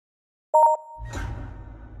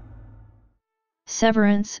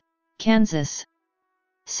Severance, Kansas.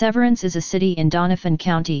 Severance is a city in Doniphan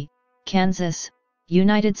County, Kansas,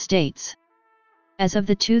 United States. As of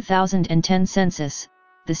the 2010 census,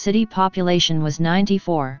 the city population was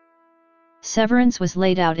 94. Severance was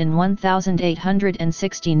laid out in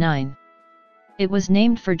 1869. It was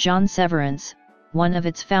named for John Severance, one of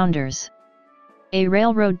its founders. A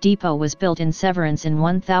railroad depot was built in Severance in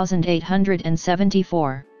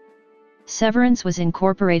 1874. Severance was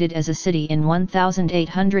incorporated as a city in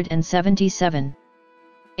 1877.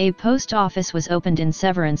 A post office was opened in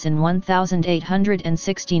Severance in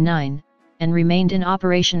 1869, and remained in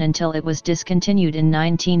operation until it was discontinued in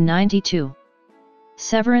 1992.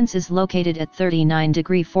 Severance is located at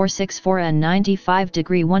 39°464 and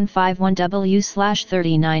 95°151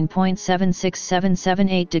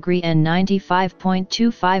 W/39.76778° and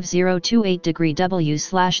 95.25028°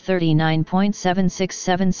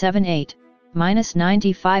 W/39.76778,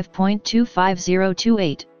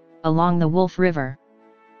 -95.25028, along the Wolf River.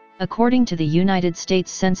 According to the United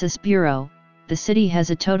States Census Bureau, the city has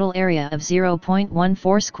a total area of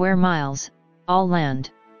 0.14 square miles, all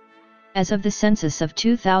land. As of the census of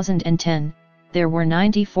 2010, there were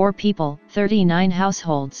 94 people, 39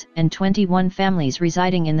 households, and 21 families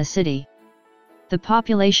residing in the city. The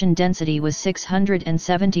population density was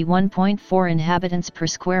 671.4 inhabitants per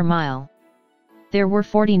square mile. There were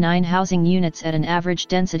 49 housing units at an average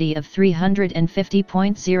density of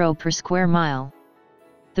 350.0 per square mile.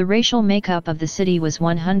 The racial makeup of the city was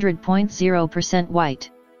 100.0%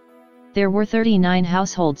 white. There were 39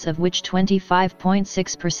 households, of which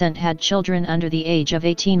 25.6% had children under the age of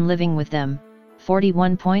 18 living with them,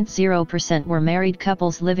 41.0% were married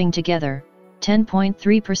couples living together,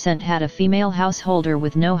 10.3% had a female householder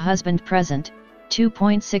with no husband present,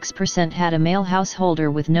 2.6% had a male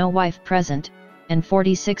householder with no wife present, and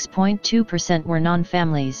 46.2% were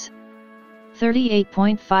non-families.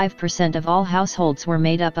 38.5% of all households were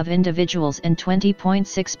made up of individuals, and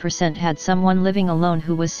 20.6% had someone living alone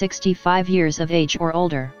who was 65 years of age or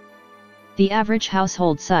older. The average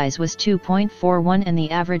household size was 2.41 and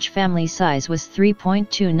the average family size was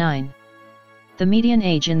 3.29. The median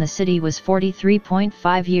age in the city was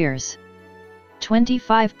 43.5 years.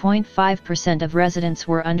 25.5% of residents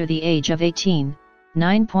were under the age of 18,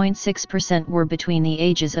 9.6% were between the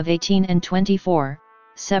ages of 18 and 24,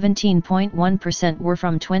 17.1% were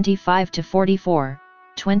from 25 to 44,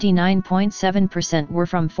 29.7% were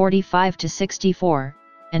from 45 to 64,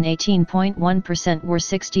 and 18.1% were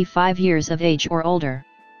 65 years of age or older.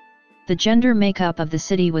 The gender makeup of the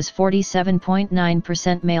city was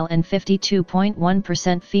 47.9% male and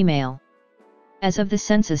 52.1% female. As of the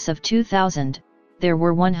census of 2000, there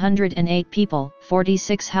were 108 people,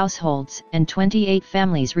 46 households, and 28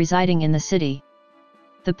 families residing in the city.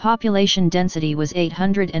 The population density was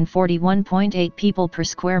 841.8 people per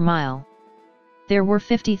square mile. There were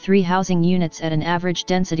 53 housing units at an average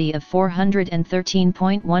density of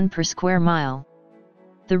 413.1 per square mile.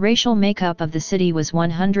 The racial makeup of the city was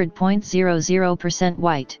 100.00%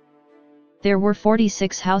 white. There were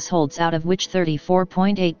 46 households, out of which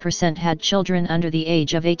 34.8% had children under the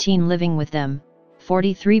age of 18 living with them,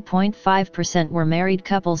 43.5% were married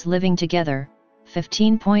couples living together,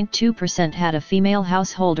 15.2% had a female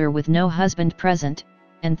householder with no husband present,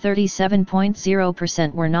 and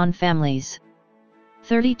 37.0% were non-families.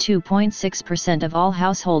 32.6% of all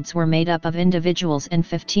households were made up of individuals, and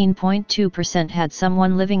 15.2% had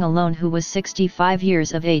someone living alone who was 65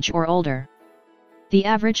 years of age or older. The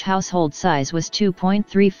average household size was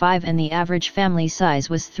 2.35 and the average family size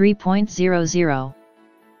was 3.00.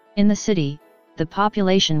 In the city, the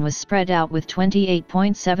population was spread out, with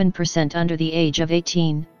 28.7% under the age of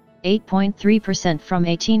 18, 8.3% from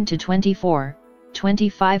 18 to 24,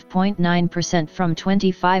 25.9% from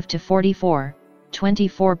 25 to 44,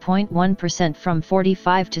 24.1% from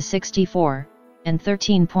 45 to 64, and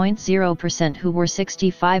 13.0% who were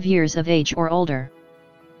 65 years of age or older.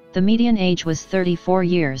 The median age was 34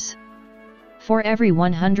 years. For every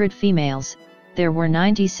 100 females, there were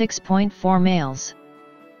 96.4 males.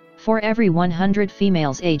 For every 100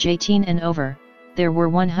 females age 18 and over, there were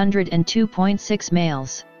 102.6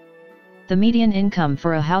 males. The median income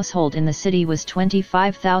for a household in the city was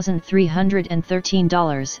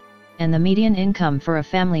 $25,313, and the median income for a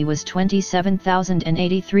family was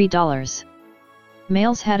 $27,083.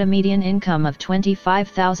 Males had a median income of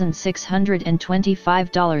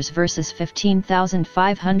 $25,625 versus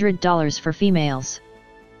 $15,500 for females.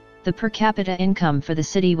 The per capita income for the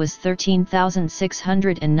city was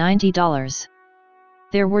 $13,690.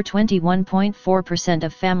 There were 21.4%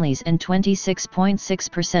 of families and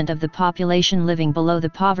 26.6% of the population living below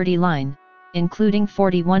the poverty line, including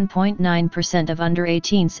 41.9% of under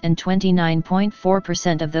 18s and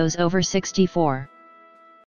 29.4% of those over 64.